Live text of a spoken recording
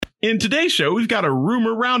In today's show, we've got a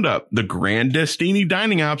rumor roundup, the Grand Destiny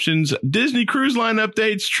dining options, Disney Cruise Line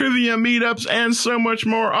updates, trivia meetups, and so much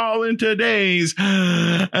more, all in today's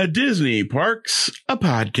Disney Parks, a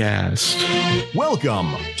podcast.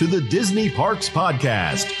 Welcome to the Disney Parks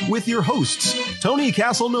Podcast with your hosts, Tony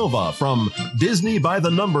Casanova from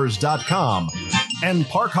DisneyByTheNumbers.com and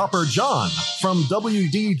Parkhopper John from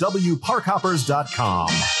WDWParkhoppers.com.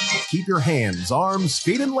 Keep your hands, arms,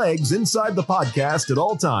 feet, and legs inside the podcast at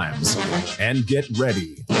all times. And get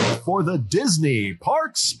ready for the Disney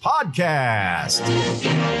Parks Podcast.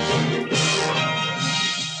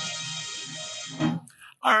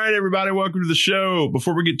 All right, everybody, welcome to the show.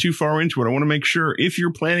 Before we get too far into it, I want to make sure if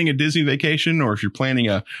you're planning a Disney vacation or if you're planning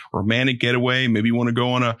a romantic getaway, maybe you want to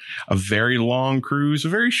go on a very long cruise, a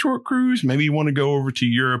very short cruise, maybe you want to go over to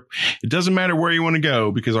Europe. It doesn't matter where you want to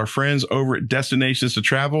go because our friends over at Destinations to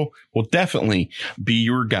Travel will definitely be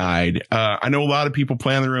your guide. I know a lot of people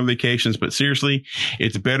plan their own vacations, but seriously,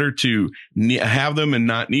 it's better to have them and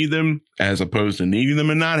not need them as opposed to needing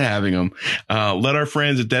them and not having them. Let our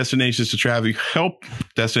friends at Destinations to Travel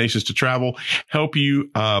help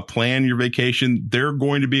you plan your vacation. They're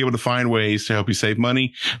going to be able to find ways to help you save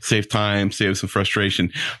money, save time, save some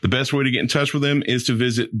frustration. The best way to get in touch with them is to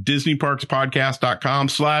visit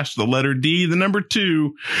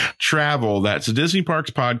DisneyParksPodcast.com/D2 travel. That's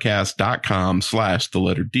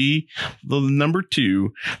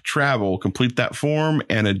DisneyParksPodcast.com/D2 travel. Complete that form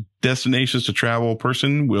and a Destinations to Travel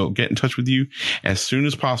person will get in touch with you as soon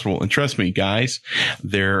as possible. And trust me, guys,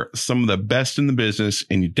 they're some of the best in the business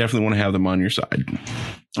and you definitely want to have them on your side.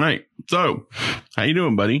 All right. So how you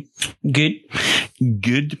doing, buddy? Good.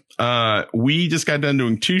 We just got done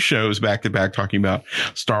doing 2 shows back to back talking about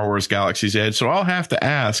Star Wars Galaxy's Edge. So I'll have to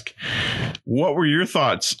ask, what were your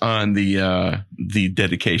thoughts on the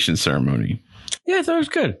dedication ceremony? Yeah, I thought it was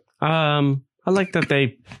good. I like that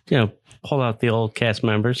they, pull out the old cast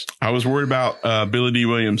members. I was worried about Billy D.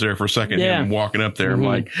 Williams there for a second. Yeah. Him walking up there. I'm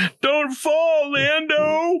like, don't fall,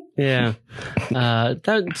 Lando. Yeah.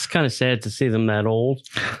 That's kind of sad to see them that old.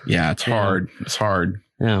 Yeah, it's hard. It's hard.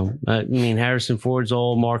 Harrison Ford's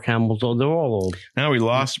old, Mark Hamill's old. They're all old. Now we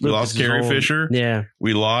lost Carrie Fisher. Yeah.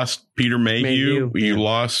 We lost Peter Mayhew. We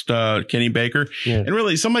lost Kenny Baker. Yeah. And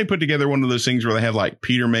really, somebody put together one of those things where they have like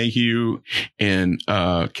Peter Mayhew and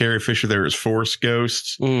Carrie Fisher there as Force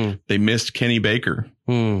Ghosts. They missed Kenny Baker.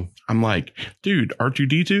 I'm like, dude,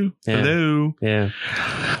 R2-D2? Yeah. Hello. Yeah.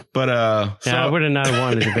 But I would have not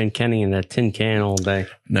wanted to have been Kenny in that tin can all day.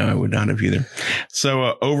 No, I would not have either.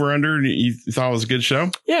 So over under, you thought it was a good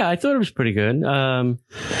show? Yeah, I thought it was pretty good.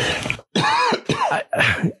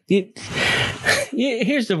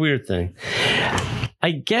 Here's the weird thing.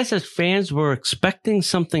 I guess as fans were expecting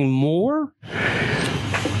something more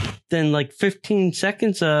than like 15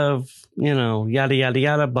 seconds of, yada, yada,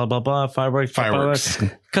 yada, blah, blah, blah, fireworks. Blah, blah, blah,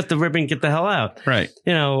 cut the ribbon, get the hell out. Right.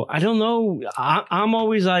 I don't know. I'm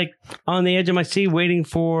always like on the edge of my seat waiting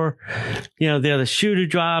for, the shoe to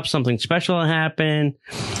drop, something special to happen.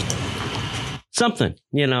 Something,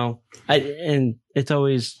 and it's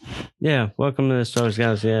always, welcome to the Star Wars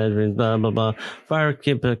Galaxy, blah, blah, blah. Fire,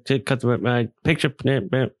 cut the ribbon, picture,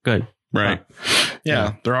 good. Right.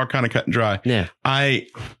 Yeah. They're all kind of cut and dry. Yeah.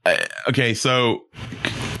 Okay. So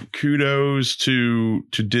kudos to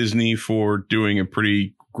Disney for doing a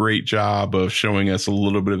pretty great job of showing us a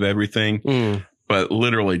little bit of everything. But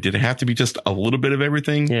literally, did it have to be just a little bit of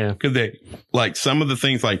everything? Yeah. Could they, like some of the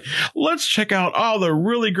things like, let's check out all the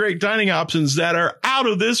really great dining options that are out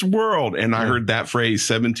of this world. And I heard that phrase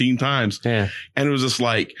 17 times. Yeah. And it was just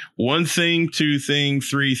like 1 thing, 2 thing,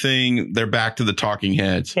 3 thing. They're back to the talking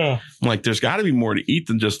heads. Yeah. I'm like, there's got to be more to eat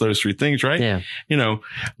than just those 3 things, right? Yeah.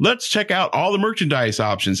 Let's check out all the merchandise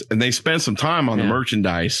options. And they spent some time on the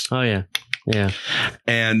merchandise. Oh, yeah. Yeah.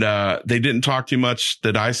 And they didn't talk too much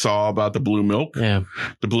that I saw about the blue milk. Yeah.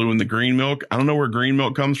 The blue and the green milk. I don't know where green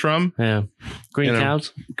milk comes from. Yeah. Green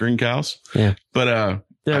cows. Green cows. Yeah. But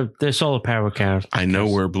they're solar power cows. I know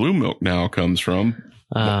where blue milk now comes from.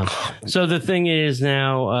 So the thing is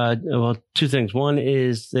now, 2 things. One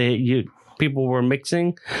is people were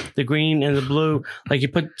mixing the green and the blue. Like you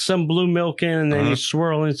put some blue milk in and then you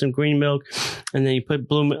swirl in some green milk and then you put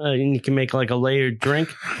blue and you can make like a layered drink.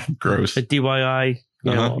 Gross. A DIY.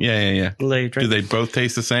 Yeah. Layered drink. Do they both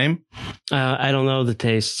taste the same? I don't know the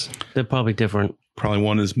tastes. They're probably different. Probably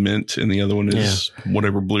one is mint and the other one is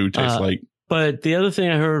whatever blue tastes like. But the other thing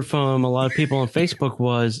I heard from a lot of people on Facebook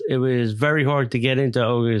was it was very hard to get into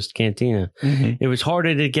Ogre's Cantina. Mm-hmm. It was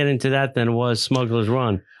harder to get into that than it was Smuggler's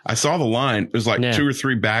Run. I saw the line. It was like 2 or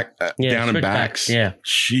 3 back down and backs. Yeah.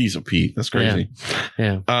 Jeez, Pete. That's crazy.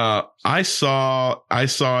 Yeah. I saw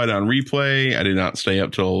it on replay. I did not stay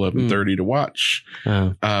up till 11:30 to watch.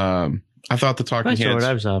 I thought the talking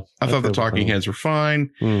heads. I thought the talking heads were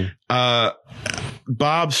fine.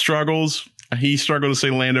 Bob struggles. He struggled to say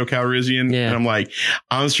Lando Calrissian, and I'm like,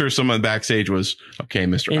 I'm sure someone backstage was okay,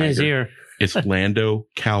 Mr. In Iger. his ear. It's Lando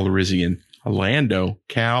Calrissian. Lando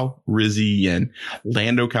Calrissian.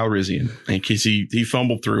 Because he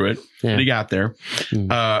fumbled through it, but he got there.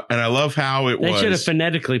 And I love how it was. They should have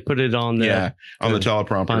phonetically put it on the on the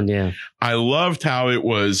teleprompter. I loved how it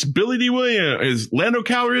was Billy D. Williams is Lando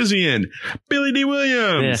Calrissian, Billy D.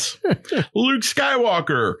 Williams, Luke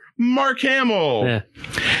Skywalker, Mark Hamill,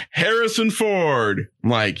 Harrison Ford.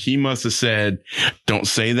 Like, he must have said, don't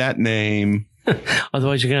say that name.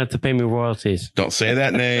 Otherwise, you're going to have to pay me royalties. Don't say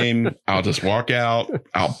that name. I'll just walk out.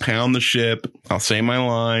 I'll pound the ship. I'll say my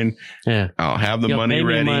line. I'll have the money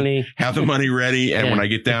ready. Have the money ready. And when I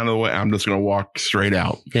get down to the way, I'm just going to walk straight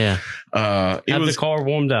out. Have the car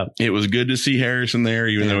warmed up. It was good to see Harrison there,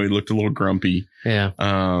 even though he looked a little grumpy. He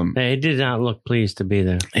did not look pleased to be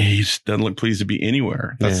there. He just doesn't look pleased to be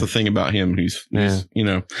anywhere. That's the thing about him. He's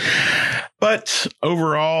but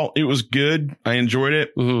overall, it was good. I enjoyed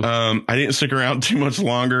it. I didn't stick around too much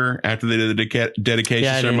longer after they did the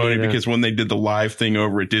dedication ceremony, because when they did the live thing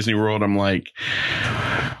over at Disney World, I'm like,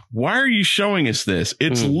 why are you showing us this?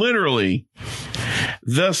 It's literally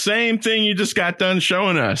the same thing you just got done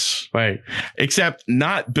showing us. Right. Except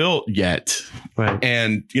not built yet. Right.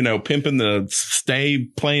 And, pimping the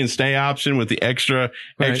stay option with the extra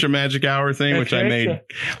magic hour thing, which I made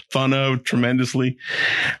fun of tremendously,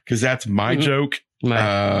 because that's my joke.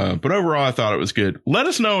 Right. But overall, I thought it was good. Let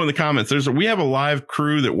us know in the comments. We have a live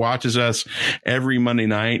crew that watches us every Monday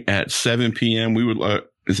night at 7 p.m. We would,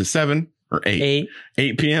 is it 7? Or 8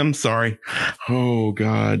 p.m. Sorry. Oh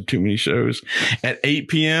God, too many shows. At 8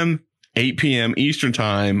 p.m. Eastern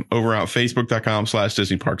time over at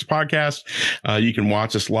facebook.com/Disney Parks Podcast. You can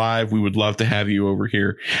watch us live. We would love to have you over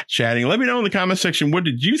here chatting. Let me know in the comment section, what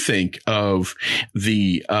did you think of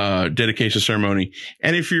the dedication ceremony?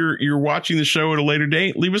 And if you're watching the show at a later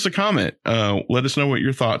date, leave us a comment. Let us know what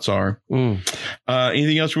your thoughts are.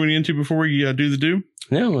 Anything else we want to get into before we do the do?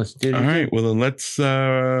 No, let's do it. All right. Well, then let's,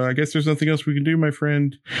 I guess there's nothing else we can do, my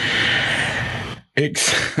friend. I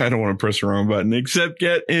don't want to press the wrong button, except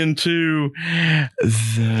get into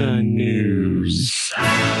the news.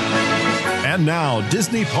 And now,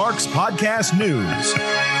 Disney Parks Podcast News.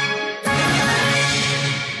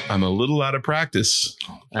 I'm a little out of practice.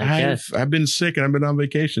 I've been sick and I've been on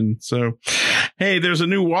vacation. So, hey, there's a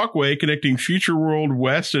new walkway connecting Future World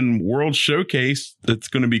West and World Showcase that's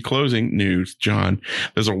going to be closing. News, John.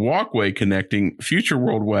 There's a walkway connecting Future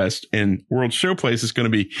World West and World Showplace is going to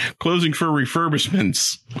be closing for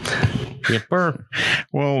refurbishments. Yepper.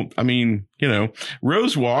 Well, I mean,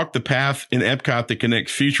 Rose Walk, the path in Epcot that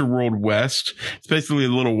connects Future World West. It's basically a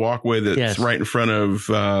little walkway that's right in front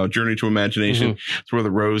of Journey to Imagination. It's where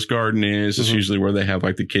the Rose Garden is. It's usually where they have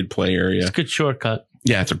like the kid play area. It's a good shortcut.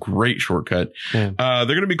 Yeah, it's a great shortcut. Yeah. They're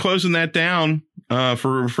going to be closing that down for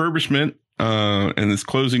refurbishment. And it's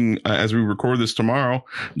closing as we record this tomorrow,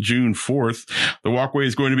 June 4th. The walkway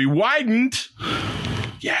is going to be widened.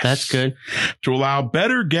 Yes. That's good. To allow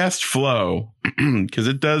better guest flow, because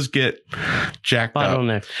it does get jacked up.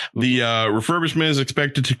 The refurbishment is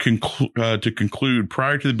expected to conclude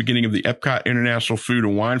prior to the beginning of the Epcot International Food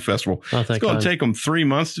and Wine Festival. It's going to take them 3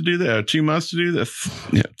 months to do that, 2 months to do that.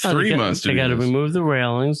 3 months to do that. They got to remove the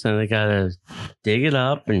railings and they got to dig it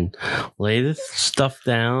up and lay the stuff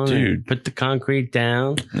down. Dude. And put the concrete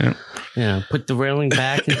down. Yeah. Put the railing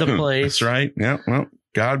back into place. That's right. Yeah. Well,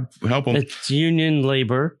 God help them. It's union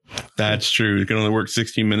labor. That's true. You can only work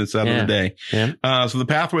 16 minutes out of the day. Yeah. So the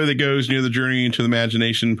pathway that goes near the Journey into the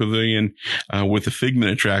Imagination Pavilion with the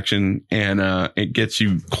Figment attraction, and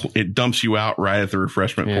it dumps you out right at the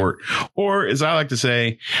refreshment port, or as I like to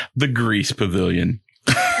say, the Grease Pavilion,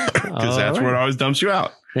 because that's where it always dumps you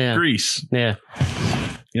out. Yeah. Grease. Yeah.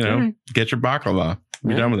 Get your baklava.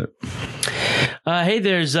 Be done with it. Hey,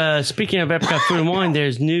 there's, speaking of Epcot Food and Wine,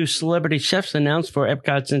 there's new celebrity chefs announced for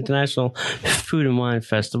Epcot's International Food and Wine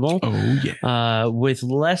Festival. Oh, yeah. With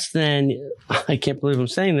less than, I can't believe I'm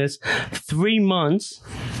saying this, 3 months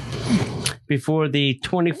before the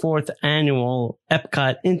 24th annual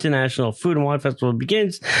Epcot International Food and Wine Festival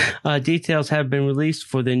begins. Details have been released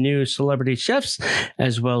for the new celebrity chefs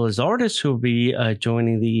as well as artists who will be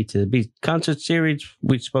joining the Eat to the Beat concert series.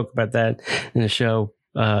 We spoke about that in the show.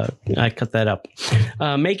 I cut that up.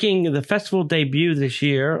 Making the festival debut this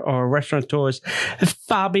year are restaurateurs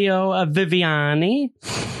Fabio Viviani.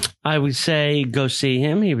 I would say go see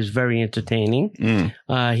him. He was very entertaining.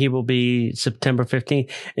 He will be September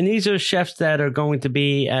 15th. And these are chefs that are going to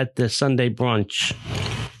be at the Sunday brunch.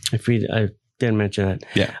 I didn't mention that.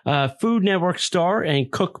 Yeah. Food Network star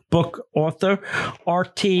and cookbook author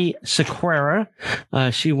R.T. Sequeira.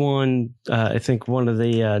 She won, I think, one of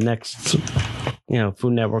the next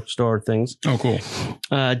Food Network star things. Oh, cool.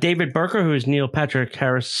 David Burker, who is Neil Patrick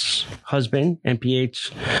Harris' husband,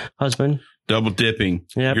 NPH husband. Double dipping.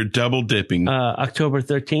 Yep. You're double dipping. October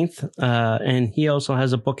 13th. And he also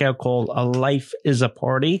has a book out called A Life is a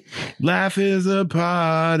Party. Life is a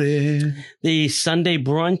party. The Sunday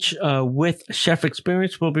brunch with Chef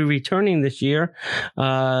Experience will be returning this year.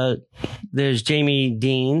 There's Jamie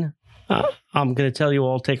Dean. I'm going to tell you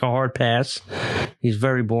all, take a hard pass. He's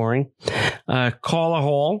very boring. Carla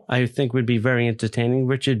Hall, I think, would be very entertaining.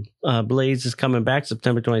 Richard Blaze is coming back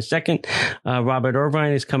September 22nd. Robert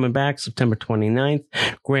Irvine is coming back September 29th.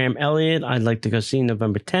 Graham Elliott, I'd like to go see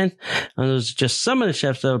November 10th. And those are just some of the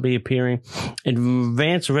chefs that will be appearing.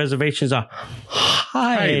 Advanced reservations are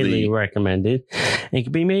highly recommended and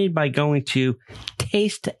can be made by going to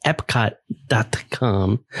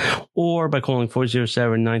tasteepcot.com or by calling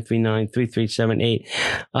 407-939-3378.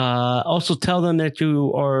 Also tell them that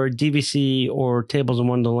you are DVC or Tables in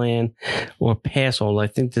Wonderland or Pass Hold. I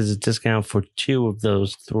think there's a discount for 2 of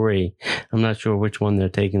those 3. I'm not sure which one they're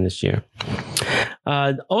taking this year.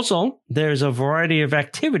 Also, there's a variety of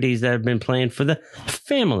activities that have been planned for the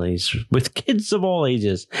families with kids of all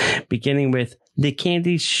ages, beginning with the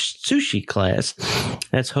Candy Sushi class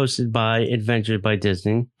that's hosted by Adventure by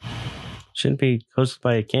Disney. Shouldn't be hosted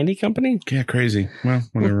by a candy company? Yeah, crazy. Well,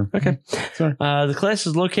 whatever. Okay. Sorry. The class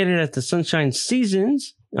is located at the Sunshine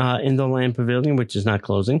Seasons in the Land Pavilion, which is not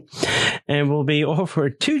closing, and will be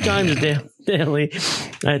offered 2 times daily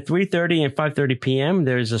at 3:30 and 5:30 p.m.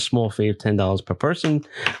 There's a small fee of $10 per person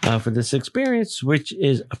for this experience, which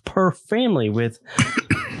is per family with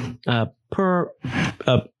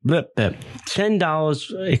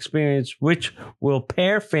 $10 experience, which will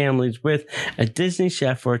pair families with a Disney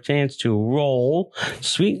chef for a chance to roll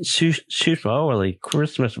sweet sushi. Holy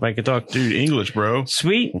Christmas, if I could talk. Dude, English, bro.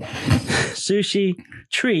 Sweet sushi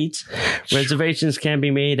treats. Reservations can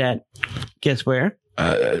be made at, guess where?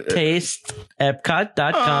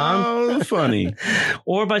 TasteEpcot.com. Oh, funny.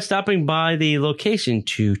 Or by stopping by the location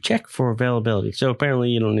to check for availability. So apparently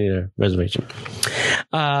you don't need a reservation.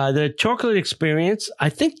 The chocolate experience, I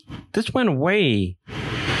think this went away.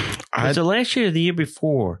 Was it last year or the year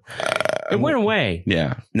before? It went away.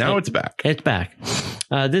 Yeah. Now it's back. It's back.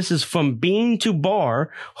 This is From Bean to Bar,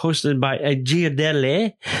 hosted by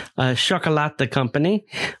Giardelli Chocolate Company.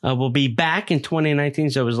 Will be back in 2019,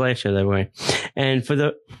 so it was last year that way. And for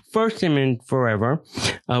the first time in forever,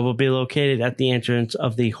 will be located at the entrance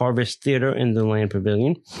of the Harvest Theater in the Land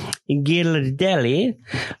Pavilion. Giardelli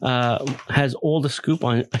has all the scoop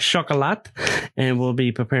on chocolate and will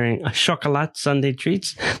be preparing a chocolate Sunday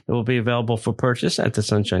treats that will be available for purchase at the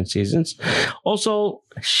Sunshine Seasons. Also,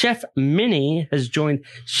 Chef Minnie has joined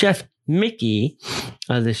Chef Mickey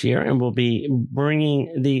this year and will be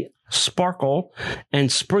bringing the sparkle and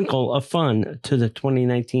sprinkle of fun to the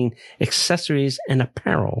 2019 accessories and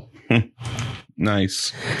apparel.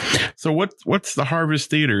 Nice. So what's the Harvest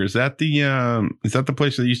Theater? Is that the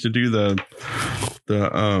place that used to do the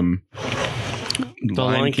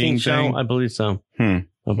Lion King show? thing? I believe so. I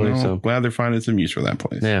believe so. Glad they're finding some use for that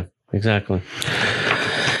place. Yeah, exactly.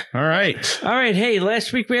 All right. Hey,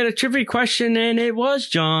 last week we had a trivia question, and it was,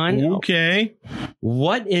 John. Okay.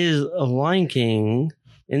 What is Lion King,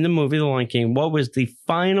 in the movie The Lion King, what was the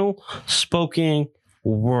final spoken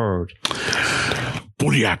word?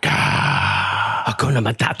 Buriaka. Hakuna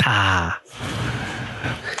Matata.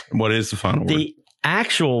 What is the final word? The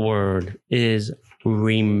actual word is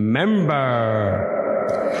remember.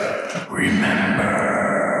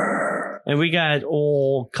 And we got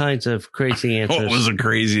all kinds of crazy answers. What was the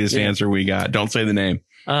craziest answer we got? Don't say the name.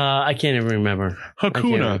 I can't even remember.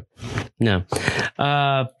 Hakuna. No.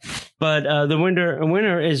 But the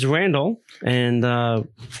winner is Randall, and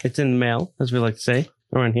it's in the mail, as we like to say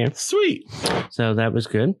around here. Sweet. So that was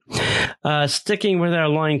good. Sticking with our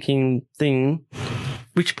Lion King theme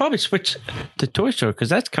We should probably switch to Toy Story because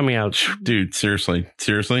that's coming out. Dude, seriously,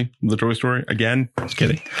 the Toy Story again? Just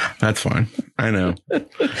kidding. That's fine. I know.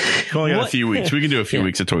 We've only got a few weeks. We can do a few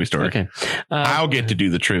weeks of Toy Story. Okay. I'll get to do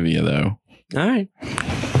the trivia though. All right.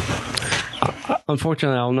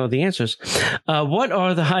 Unfortunately, I'll know the answers. What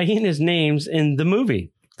are the hyenas' names in the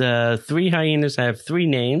movie? The 3 hyenas have 3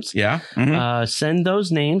 names. Yeah. Mm-hmm. Send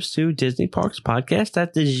those names to Disney Parks Podcast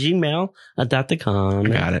at gmail.com.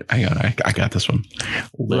 I got this one.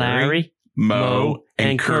 Larry, Mo,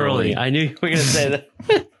 and Curly. I knew you were going to say that.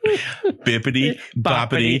 Bippity,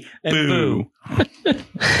 boppity, boo.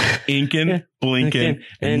 Inkin, blinkin,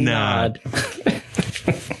 and nod.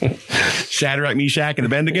 Shadrach, Meshach, and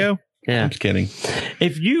Abednego? Yeah. I'm just kidding.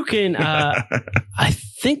 If you can, I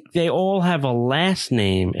think they all have a last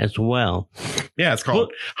name as well. Yeah, it's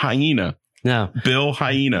called Hyena. No. Bill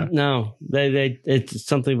Hyena. No, it's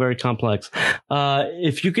something very complex.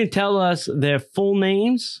 If you can tell us their full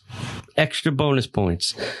names, extra bonus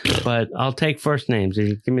points. But I'll take first names. If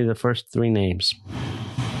you give me the first 3 names.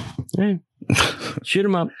 All right. Shoot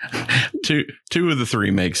them up. Two of the 3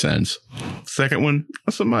 make sense. Second one,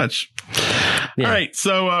 not so much. Yeah. All right.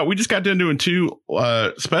 So we just got done doing 2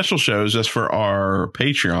 special shows just for our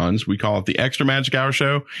Patreons. We call it the Extra Magic Hour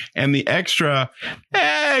Show and the Extra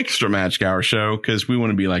Magic Hour Show because we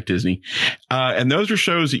want to be like Disney. And those are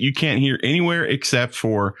shows that you can't hear anywhere except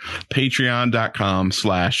for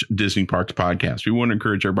patreon.com/Disney Parks Podcast. We want to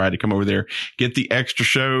encourage everybody to come over there, get the extra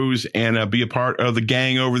shows and be a part of the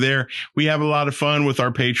gang over there. We have a lot of fun with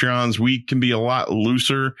our Patreons. We can be a lot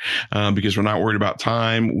looser because we're not worried about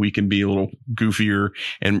time. We can be a little goofier.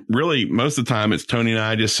 And really, most of the time, it's Tony and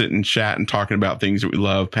I just sitting, chatting, talking about things that we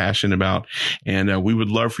love, passionate about. And we would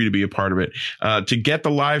love for you to be a part of it. To get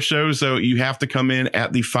the live shows, though, you have to come in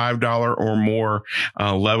at the $5 or more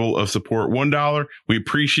level of support. $1, we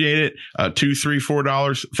appreciate it. $2, $3,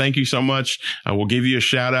 $4, thank you so much. We'll give you a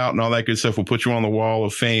shout out and all that good stuff. We'll put you on the wall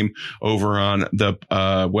of fame over on the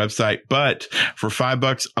website. But for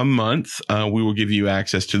 $5 a month, we will give you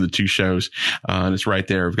access to the 2 shows. And it's right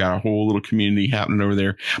there. We've got a whole little community happening over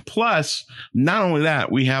there. Plus, not only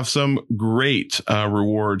that, we have some great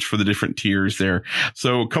rewards for the different tiers there.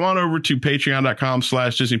 So come on over to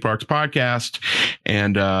patreon.com/Disney Parks Podcast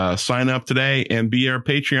and sign up today and be our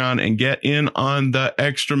Patreon and get in on the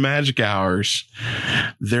Extra Magic Hours.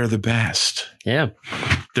 They're the best. Yeah.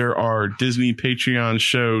 There are Disney Patreon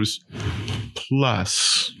shows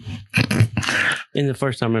plus. In the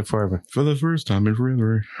first time in forever. For the first time in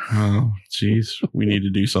forever. Oh, geez. We need to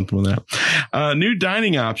do something with that. New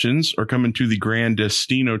dining options are coming to the Grand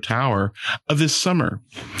Destino Tower this summer.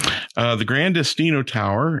 The Grand Destino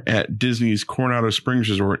Tower at Disney's Coronado Springs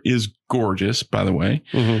Resort is gorgeous, by the way.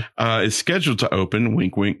 Mm-hmm. It's scheduled to open,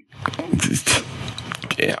 wink, wink.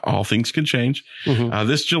 All things can change. Mm-hmm.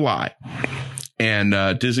 This July.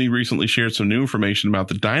 And Disney recently shared some new information about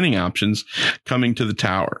the dining options coming to the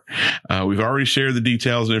tower. We've already shared the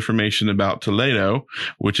details and information about Toledo,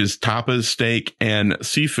 which is tapas, steak, and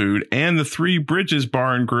seafood, and the Three Bridges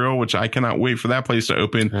Bar and Grill, which I cannot wait for that place to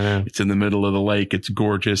open. It's in the middle of the lake. It's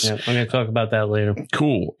gorgeous. Yeah, I'm going to talk about that later.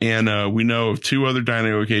 Cool. And we know of 2 other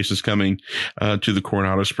dining locations coming to the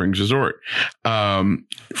Coronado Springs Resort.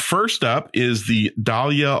 First up is the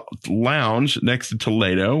Dahlia Lounge next to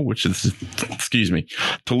Toledo, which is...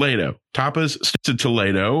 Toledo. Tapas to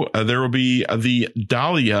Toledo. There will be the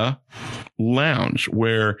Dahlia Lounge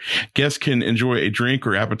where guests can enjoy a drink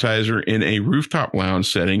or appetizer in a rooftop lounge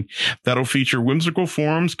setting that'll feature whimsical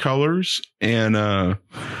forms, colors, and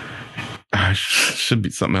should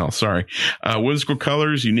be something else. Sorry. Whimsical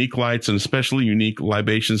colors, unique lights, and especially unique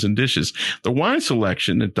libations and dishes. The wine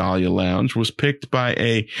selection at Dahlia Lounge was picked by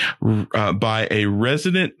a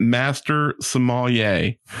resident master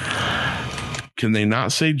sommelier. Can they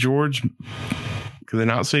not say George?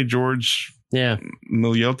 Yeah.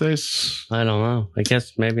 Miliotes? I don't know. I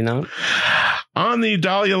guess maybe not. On the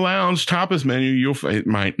Dahlia Lounge tapas menu, it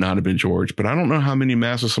might not have been George, but I don't know how many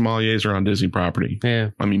master sommeliers are on Disney property. Yeah.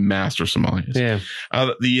 I mean, master sommeliers. Yeah.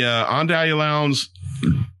 On Dahlia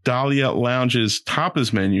Lounge's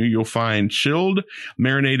tapas menu, you'll find chilled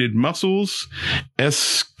marinated mussels,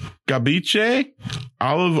 escabeche,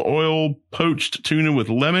 olive oil poached tuna with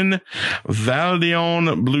lemon,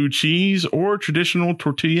 Valdeon blue cheese, or traditional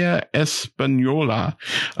tortilla española,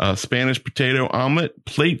 Spanish potato omelet.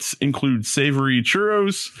 Plates include savory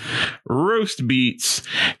churros, roast beets,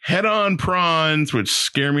 head-on prawns, which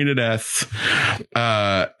scare me to death,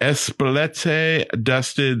 espelette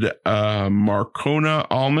dusted Marcona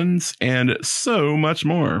almonds, and so much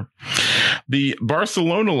more. The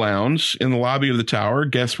Barcelona Lounge in the lobby of the tower.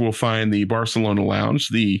 Guests will find the Barcelona Lounge Lounge.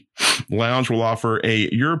 The lounge will offer a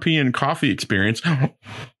European coffee experience.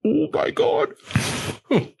 Oh my God.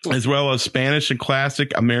 As well as Spanish and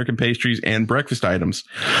classic American pastries and breakfast items.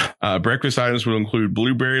 Breakfast items will include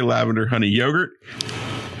blueberry, lavender, honey yogurt.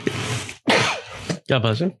 God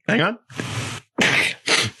bless him. Hang on.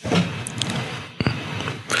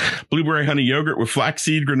 Blueberry honey yogurt with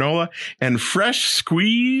flaxseed granola and fresh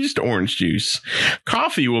squeezed orange juice.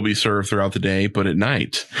 Coffee will be served throughout the day, but at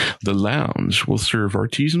night, the lounge will serve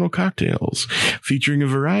artisanal cocktails featuring a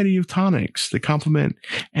variety of tonics that complement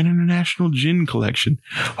an international gin collection.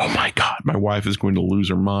 Oh my God, my wife is going to lose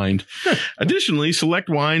her mind. Additionally, select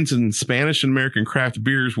wines and Spanish and American craft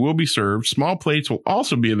beers will be served. Small plates will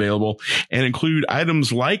also be available and include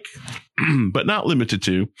items like, but not limited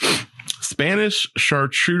to, Spanish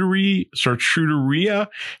charcuterie,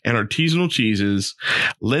 and artisanal cheeses,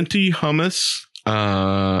 lenti hummus,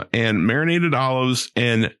 and marinated olives,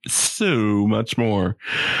 and so much more.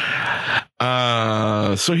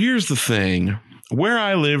 So here's the thing. Where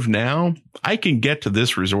I live now, I can get to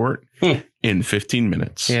this resort in 15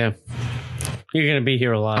 minutes. Yeah. You're going to be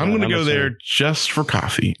here a lot. I'm going to go there just for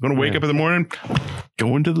coffee. I'm going to wake up in the morning,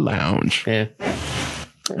 go into the lounge. Yeah.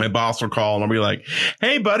 My boss will call and I'll be like,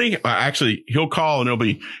 hey, buddy. Actually, he'll call and he'll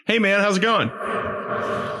be, hey, man, how's it going?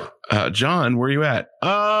 John, where are you at?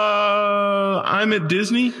 I'm at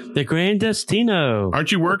Disney. The Grand Destino.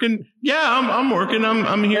 Aren't you working? Yeah, I'm working.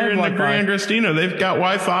 I'm here in the Grand Destino. They've got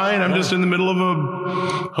Wi-Fi and I'm just in the middle of a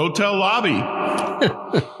hotel lobby.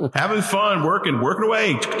 Having fun, working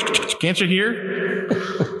away. Can't you hear?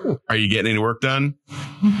 Are you getting any work done?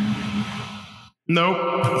 Nope.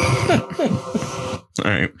 All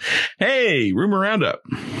right. Hey, Rumor Roundup.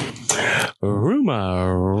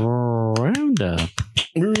 Rumor Roundup.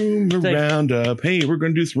 Rumor Roundup. Hey, we're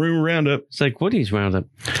going to do some Rumor Roundup. It's like Woody's Roundup.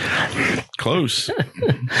 Close.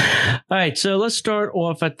 All right, so let's start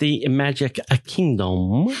off at the Magic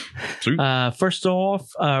Kingdom. First off,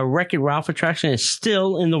 Wreck-It Ralph attraction is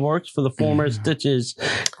still in the works for the former Stitch's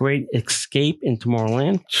Great Escape in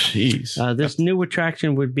Tomorrowland. Jeez. This new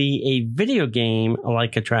attraction would be a video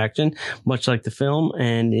game-like attraction, much like the film,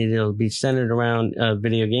 and it'll be centered around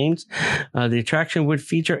video games. The attraction would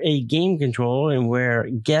feature a game controller and where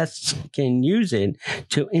guests can use it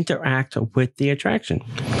to interact with the attraction.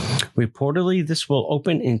 Reportedly, this will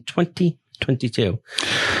open in 2022.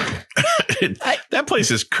 That place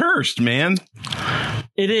is cursed, man.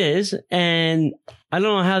 It is, and I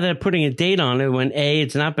don't know how they're putting a date on it when A,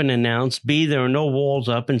 it's not been announced, B, there are no walls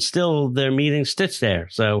up, and still they're meeting Stitch there.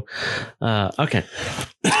 So, okay.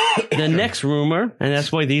 The next rumor, and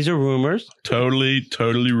that's why these are rumors. Totally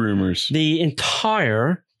rumors. The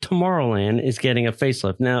entire Tomorrowland is getting a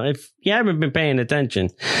facelift. Now, if you haven't been paying attention,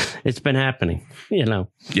 it's been happening, you know.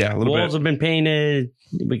 Yeah, a little Walls have been painted.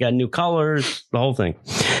 We got new colors, the whole thing.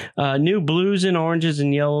 New blues and oranges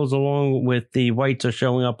and yellows along with the whites are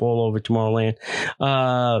showing up all over Tomorrowland.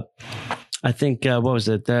 I think, what was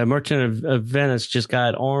it? The Merchant of Venice just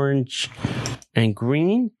got orange and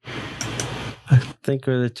green. I think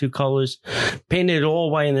are the two colors. Painted all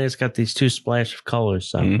white, and then it's got these two splash of colors.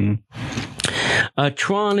 So.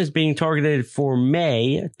 Tron is being targeted for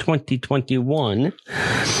May 2021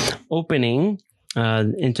 opening.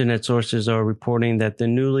 Internet sources are reporting that the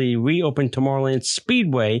newly reopened Tomorrowland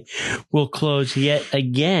Speedway will close yet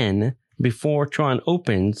again before Tron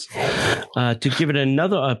opens to give it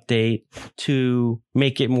another update to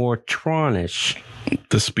make it more Tronish.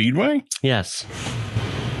 The Speedway? Yes.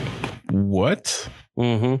 What?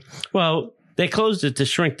 Mm-hmm. Well, they closed it to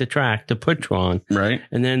shrink the track to put Tron. Right.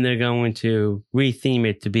 And then they're going to retheme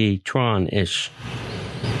it to be Tron-ish.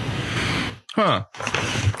 Huh.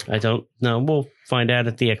 I don't know. We'll find out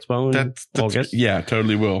at the expo in August. Yeah,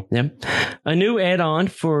 totally will. Yep. A new add-on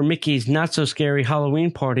for Mickey's Not-So-Scary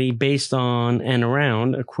Halloween Party based on and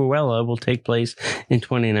around Cruella will take place in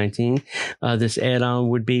 2019. This add-on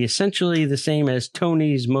would be essentially the same as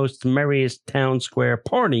Tony's Most Merriest Town Square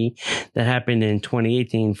Party that happened in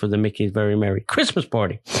 2018 for the Mickey's Very Merry Christmas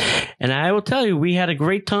Party. And I will tell you, we had a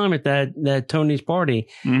great time at that Tony's party.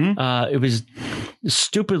 Mm-hmm. It was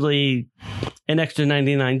stupidly an extra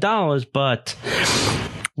 $99, but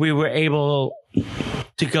we were able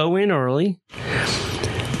to go in early,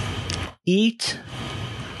 eat,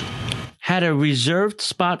 had a reserved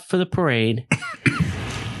spot for the parade,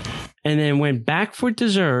 and then went back for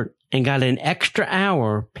dessert and got an extra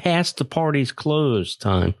hour past the party's close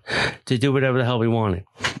time to do whatever the hell we wanted.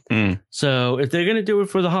 So if they're going to do it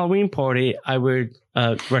for the Halloween party, I would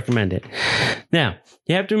recommend it. Now,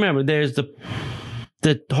 you have to remember, there's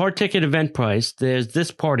the hard ticket event price, there's this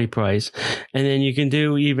party price, and then you can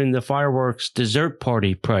do even the fireworks dessert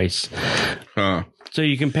party price. Huh. So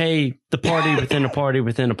you can pay the party within a party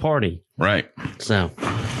within a party. Right. So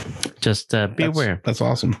just be aware. That's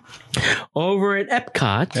awesome. Over at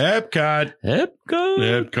Epcot.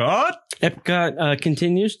 Epcot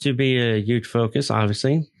continues to be a huge focus,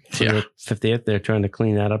 obviously. For the 50th, they're trying to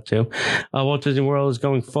clean that up too. Walt Disney World is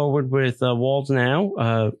going forward with Walls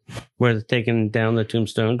Now, where they're taking down the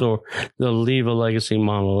tombstones, or they'll leave a legacy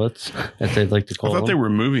monoliths, as they'd like to call them. I thought they were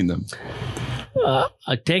moving them.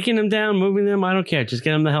 Taking them down, moving them, I don't care. Just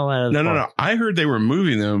get them the hell out of the park. No. I heard they were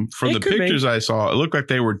moving them. From the pictures I saw, it looked like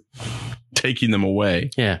they were taking them away.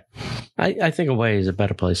 Yeah. I think away is a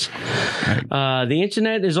better place. Right. The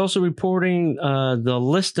internet is also reporting the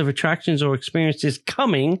list of attractions or experiences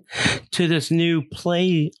coming to this new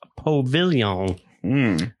Play Pavilion.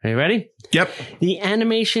 Are you ready? Yep. The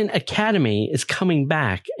Animation Academy is coming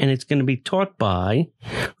back, and it's going to be taught by...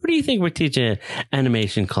 Who do you think would teach an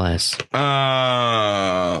animation class?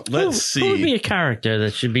 Let's see. Who would be a character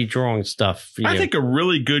that should be drawing stuff for you? I think a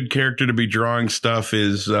really good character to be drawing stuff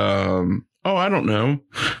is... I don't know.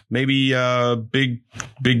 Maybe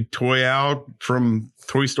big Toy Out from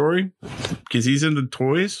Toy Story, because he's into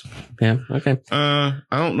toys. Yeah. Okay. I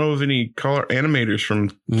don't know of any color animators from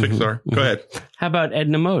Pixar. Go ahead. How about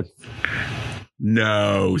Edna Mode?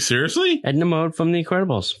 No, seriously? Edna Mode from The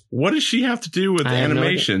Incredibles. What does she have to do with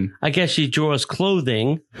animation? I guess she draws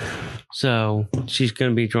clothing, so she's going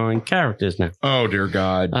to be drawing characters now. Oh, dear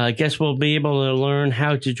God. I guess we'll be able to learn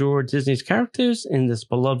how to draw Disney's characters in this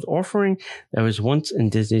beloved offering that was once in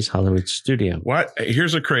Disney's Hollywood studio. What?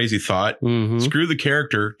 Here's a crazy thought. Screw the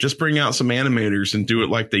character. Just bring out some animators and do it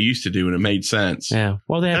like they used to do, and it made sense. Yeah.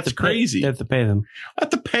 Well, That's crazy. They have to pay them. I have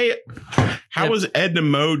to pay it. How is Edna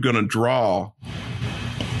Mode going to draw?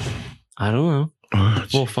 I don't know. Oh,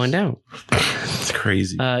 we'll find out. It's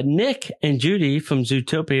crazy. Nick and Judy from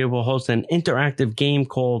Zootopia will host an interactive game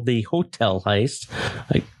called The Hotel Heist.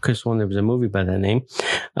 Chris won, there was a movie by that name.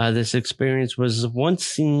 This experience was once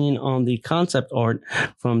seen on the concept art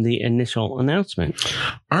from the initial announcement.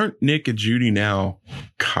 Aren't Nick and Judy now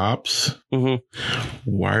cops?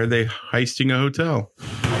 Why are they heisting a hotel?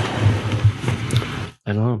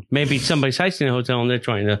 I don't know. Maybe somebody's heisting a hotel and they're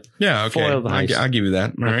trying to foil the heist. I'll give you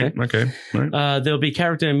that. All right. Okay. All right. There'll be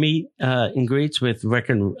character meet and greets with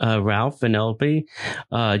Wreck-It Ralph, Vanellope,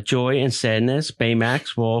 Joy and Sadness.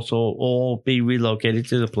 Baymax will also all be relocated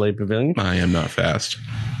to the Play Pavilion. I am not fast.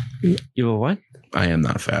 You were what? I am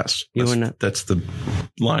not fast. You were not. That's the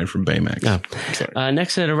line from Baymax. Oh.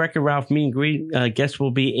 Next at a Wreck-It Ralph meet and greet, guests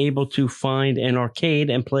will be able to find an arcade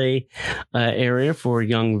and play area for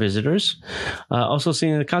young visitors. Also seen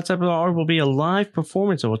in the concept of the art will be a live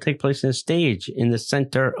performance that will take place on a stage in the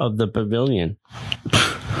center of the pavilion.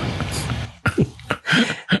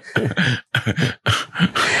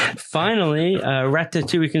 Finally,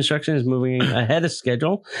 Ratatouille construction is moving ahead of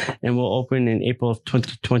schedule and will open in April of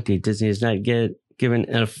 2020. Disney has not given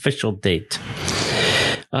an official date.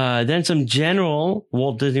 Then some general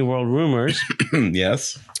Walt Disney World rumors.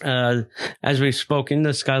 Yes. As we've spoken,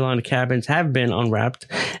 the Skyliner cabins have been unwrapped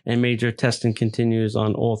and major testing continues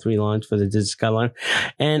on all three lines for the Disney Skyliner.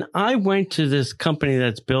 And I went to this company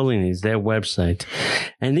that's building these, their website,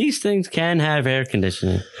 and these things can have air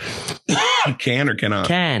conditioning. Can or cannot?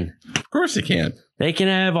 Can. Of course it can. They can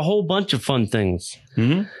have a whole bunch of fun things.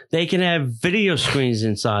 They can have video screens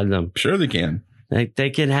inside them. Sure they can. They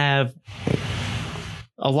can have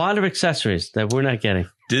a lot of accessories that we're not getting.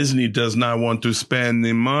 Disney does not want to spend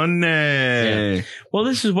the money. Yeah. Well,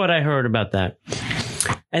 this is what I heard about that.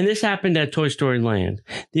 And this happened at Toy Story Land.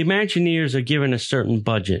 The Imagineers are given a certain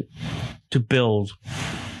budget to build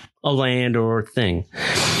a land or a thing.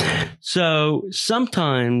 So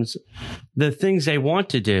sometimes the things they want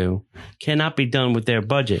to do cannot be done with their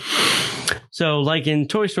budget. So like in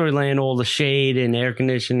Toy Story Land, all the shade and air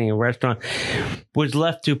conditioning and restaurant was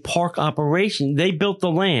left to park operation. They built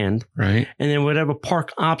the land. Right. And then whatever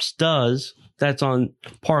Park Ops does, that's on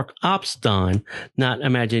Park Ops dime, not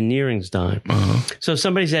Imagineering's dime. So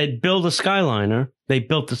somebody said, build a Skyliner. They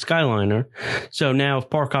built the Skyliner. So now if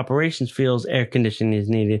Park Operations feels air conditioning is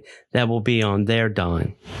needed, that will be on their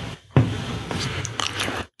dime.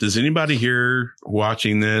 Does anybody here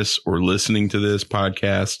watching this or listening to this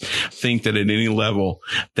podcast think that at any level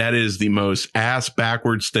that is the most ass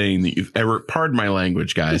backwards thing that you've ever, pardon my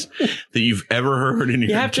language, guys, that you've ever heard in your entire life?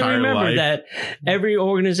 You have to remember that every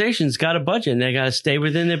organization's got a budget and they got to stay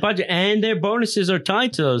within their budget, and their bonuses are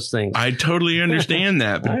tied to those things. I totally understand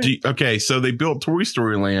that. But okay, so they built Toy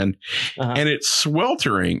Story Land and it's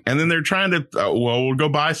sweltering, and then they're trying to, we'll go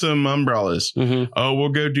buy some umbrellas. Oh, we'll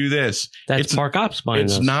go do this. That's Park Ops buying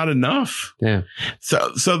those. not enough. Yeah.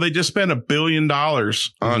 So they just spent $1 billion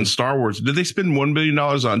on Star Wars. Did they spend $1 billion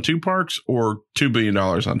on 2 parks or $2 billion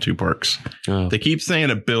on 2 parks? Oh. They keep saying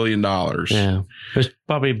 $1 billion. Yeah. There's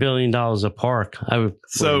probably $1 billion a park, I would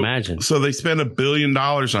imagine. So they spent $1 billion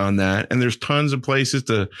on that, and there's tons of places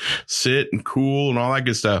to sit and cool and all that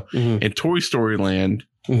good stuff. Mm-hmm. And Toy Story Land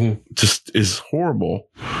just is horrible.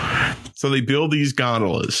 So they build these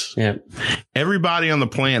gondolas. Yeah. Everybody on the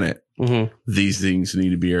planet, these things need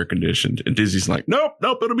to be air conditioned. And Disney's like, nope,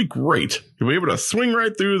 it'll be great. You'll be able to swing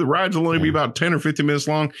right through. The rides will only be about 10 or 15 minutes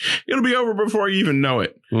long. It'll be over before you even know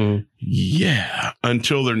it. Yeah.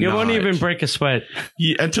 Until they're not. You won't even break a sweat.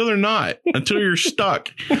 Yeah, until they're not. Until you're stuck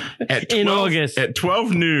at 12, in August at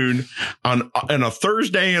 12 noon on a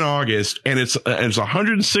Thursday in August, and it's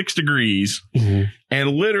 106 degrees, and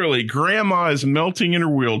literally grandma is melting in her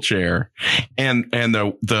wheelchair, and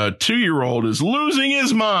the 2-year-old is losing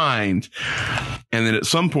his mind, and then at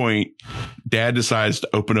some point, Dad decides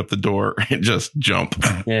to open up the door and just jump.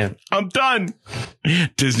 Yeah, I'm done.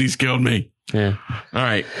 Disney's killed me. Yeah. All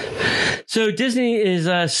right. So Disney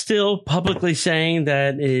is still publicly saying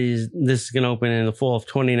that this is going to open in the fall of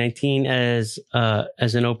 2019 as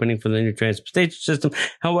an opening for the new transportation system.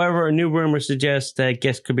 However, a new rumor suggests that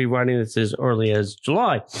guests could be riding this as early as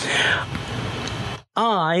July.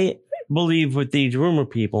 I believe with these rumor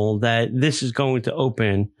people that this is going to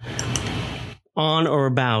open on or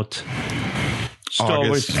about Star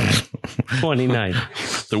Wars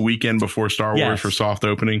 29th. The weekend before Star Wars for soft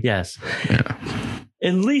opening. Yes. Yeah.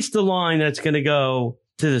 At least the line that's going to go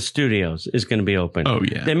to the studios is going to be open. Oh,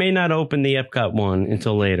 yeah. They may not open the Epcot one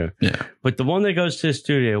until later. Yeah. But the one that goes to the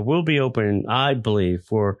studio will be open, I believe,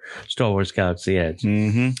 for Star Wars Galaxy Edge.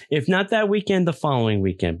 If not that weekend, the following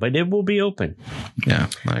weekend. But it will be open. Yeah.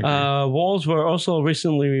 I agree. Walls were also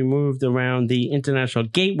recently removed around the International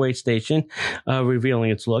Gateway Station, revealing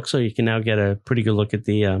its look. So you can now get a pretty good look at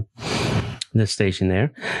the station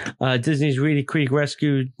there. Disney's Reedy Creek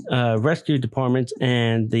Rescue Department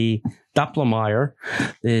and the Doppelmayr,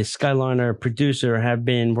 the Skyliner producer, have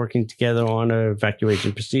been working together on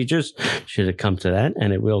evacuation procedures. Should it come to that,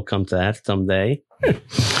 and it will come to that someday.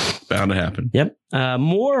 Bound to happen. Yep.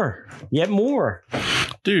 Yet more.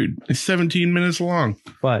 Dude, it's 17 minutes long.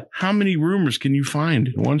 What? How many rumors can you find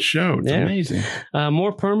in one show? It's amazing.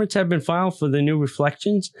 More permits have been filed for the new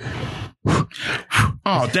Reflections.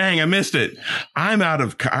 Oh, dang, I missed it. I'm out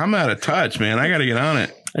of touch, man. I got to get on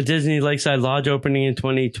it. A Disney Lakeside Lodge opening in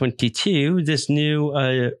 2022. This new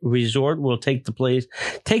resort will take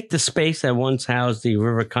the space that once housed the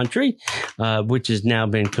River Country, which has now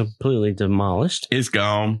been completely demolished. It's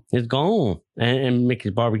gone. It's gone. And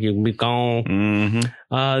Mickey's Barbecue will be gone.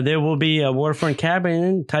 There will be waterfront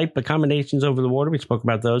cabin type accommodations over the water. We spoke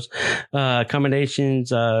about those.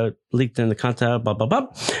 Accommodations leaked in the content, blah, blah,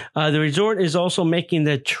 blah. The resort is also making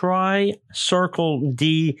the Tri-Circle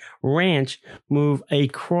D Ranch move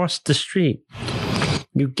across the street.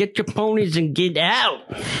 You get your ponies and get out.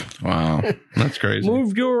 Wow. That's crazy.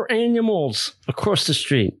 Move your animals across the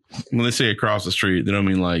street. When they say across the street, they don't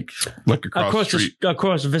mean like across the street.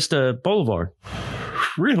 Across Vista Boulevard.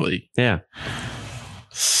 Really? Yeah.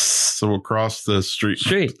 So across the street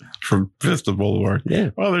from Vista Boulevard. Yeah.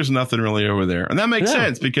 Well, there's nothing really over there. And that makes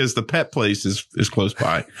sense because the pet place is close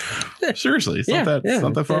by. Seriously. It's not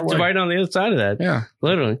that far away. It's right on the other side of that. Yeah.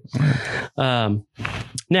 Literally.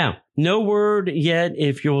 Now, no word yet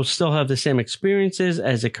if you'll still have the same experiences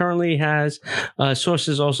as it currently has.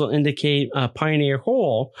 Sources also indicate Pioneer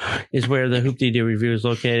Hall is where the Hoop-Dee-Doo review is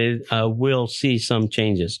located. Will see some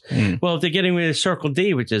changes. Well, if they're getting rid of Circle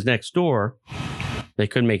D, which is next door, they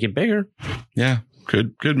could make it bigger. Yeah,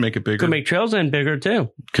 could make it bigger. Could make Trails End bigger too.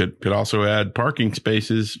 Could also add parking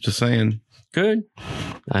spaces. Just saying. Good.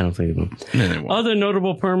 I don't think of them. Other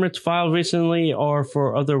notable permits filed recently are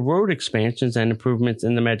for other road expansions and improvements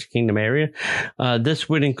in the Magic Kingdom area. This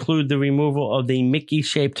would include the removal of the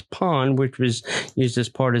Mickey-shaped pond, which was used as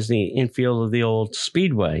part of the infield of the old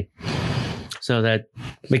Speedway. So that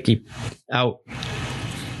Mickey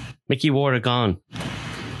water gone.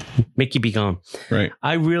 Mickey be gone. Right.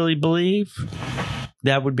 I really believe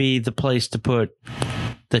that would be the place to put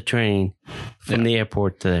the train from the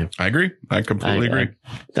airport to there. I agree. I completely agree.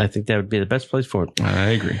 I think that would be the best place for it. I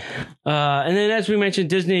agree. And then, as we mentioned,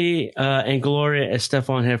 Disney and Gloria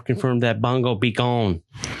Estefan have confirmed that Bongo be gone.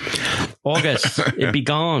 August, it be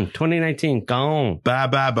gone. 2019, gone.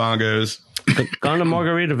 Bye-bye, bongos. Gone to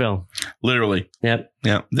Margaritaville. Literally. Yep.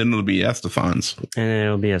 Yeah. Then it'll be Estefan's. And then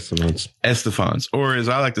it'll be Estefan's. Estefan's. Or as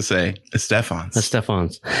I like to say, Estefan's.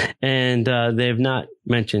 Estefan's. And they have not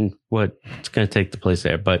mentioned what's going to take the place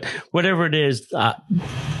there. But whatever it is,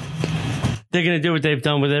 they're going to do what they've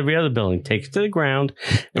done with every other building. Take it to the ground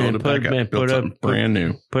and put something brand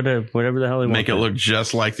new. Put whatever the hell they want. Make it look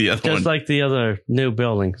just like the other one. Just like the other new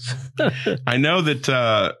buildings. I know that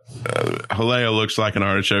Haleo looks like an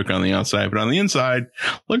artichoke on the outside, but on the inside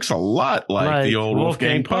looks a lot like the old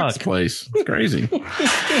Wolfgang Puck's place. It's crazy.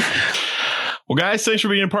 Well, guys, thanks for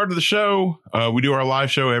being a part of the show. We do our live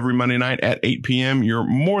show every Monday night at 8 p.m. You're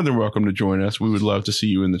more than welcome to join us. We would love to see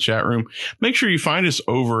you in the chat room. Make sure you find us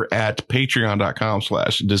over at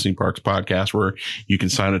patreon.com/Disney Parks Podcast, where you can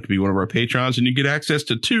sign up to be one of our patrons and you get access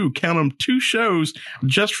to two shows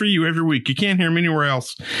just for you every week. You can't hear them anywhere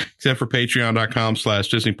else except for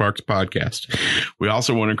patreon.com/Disney Parks Podcast. We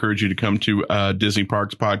also want to encourage you to come to Disney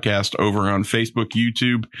Parks Podcast over on Facebook,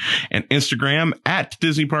 YouTube, and Instagram at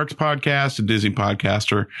Disney Parks Podcast and Disney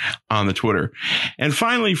Podcaster on the Twitter. And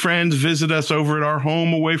finally, friends, visit us over at our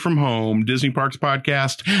home away from home,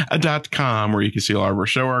 DisneyParksPodcast.com, where you can see all of our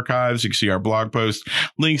show archives. You can see our blog posts,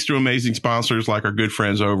 links to amazing sponsors like our good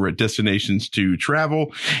friends over at Destinations to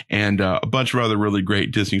Travel, and a bunch of other really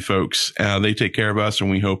great Disney folks. They take care of us,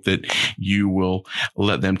 and we hope that you will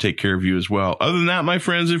let them take care of you as well. Other than that, my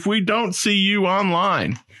friends, if we don't see you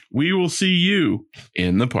online, we will see you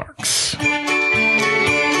in the parks.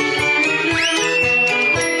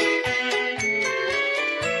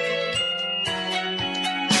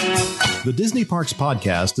 The Disney Parks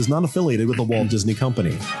Podcast is not affiliated with the Walt Disney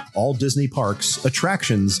Company. All Disney parks,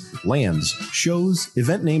 attractions, lands, shows,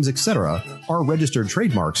 event names, etc. are registered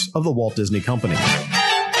trademarks of the Walt Disney Company.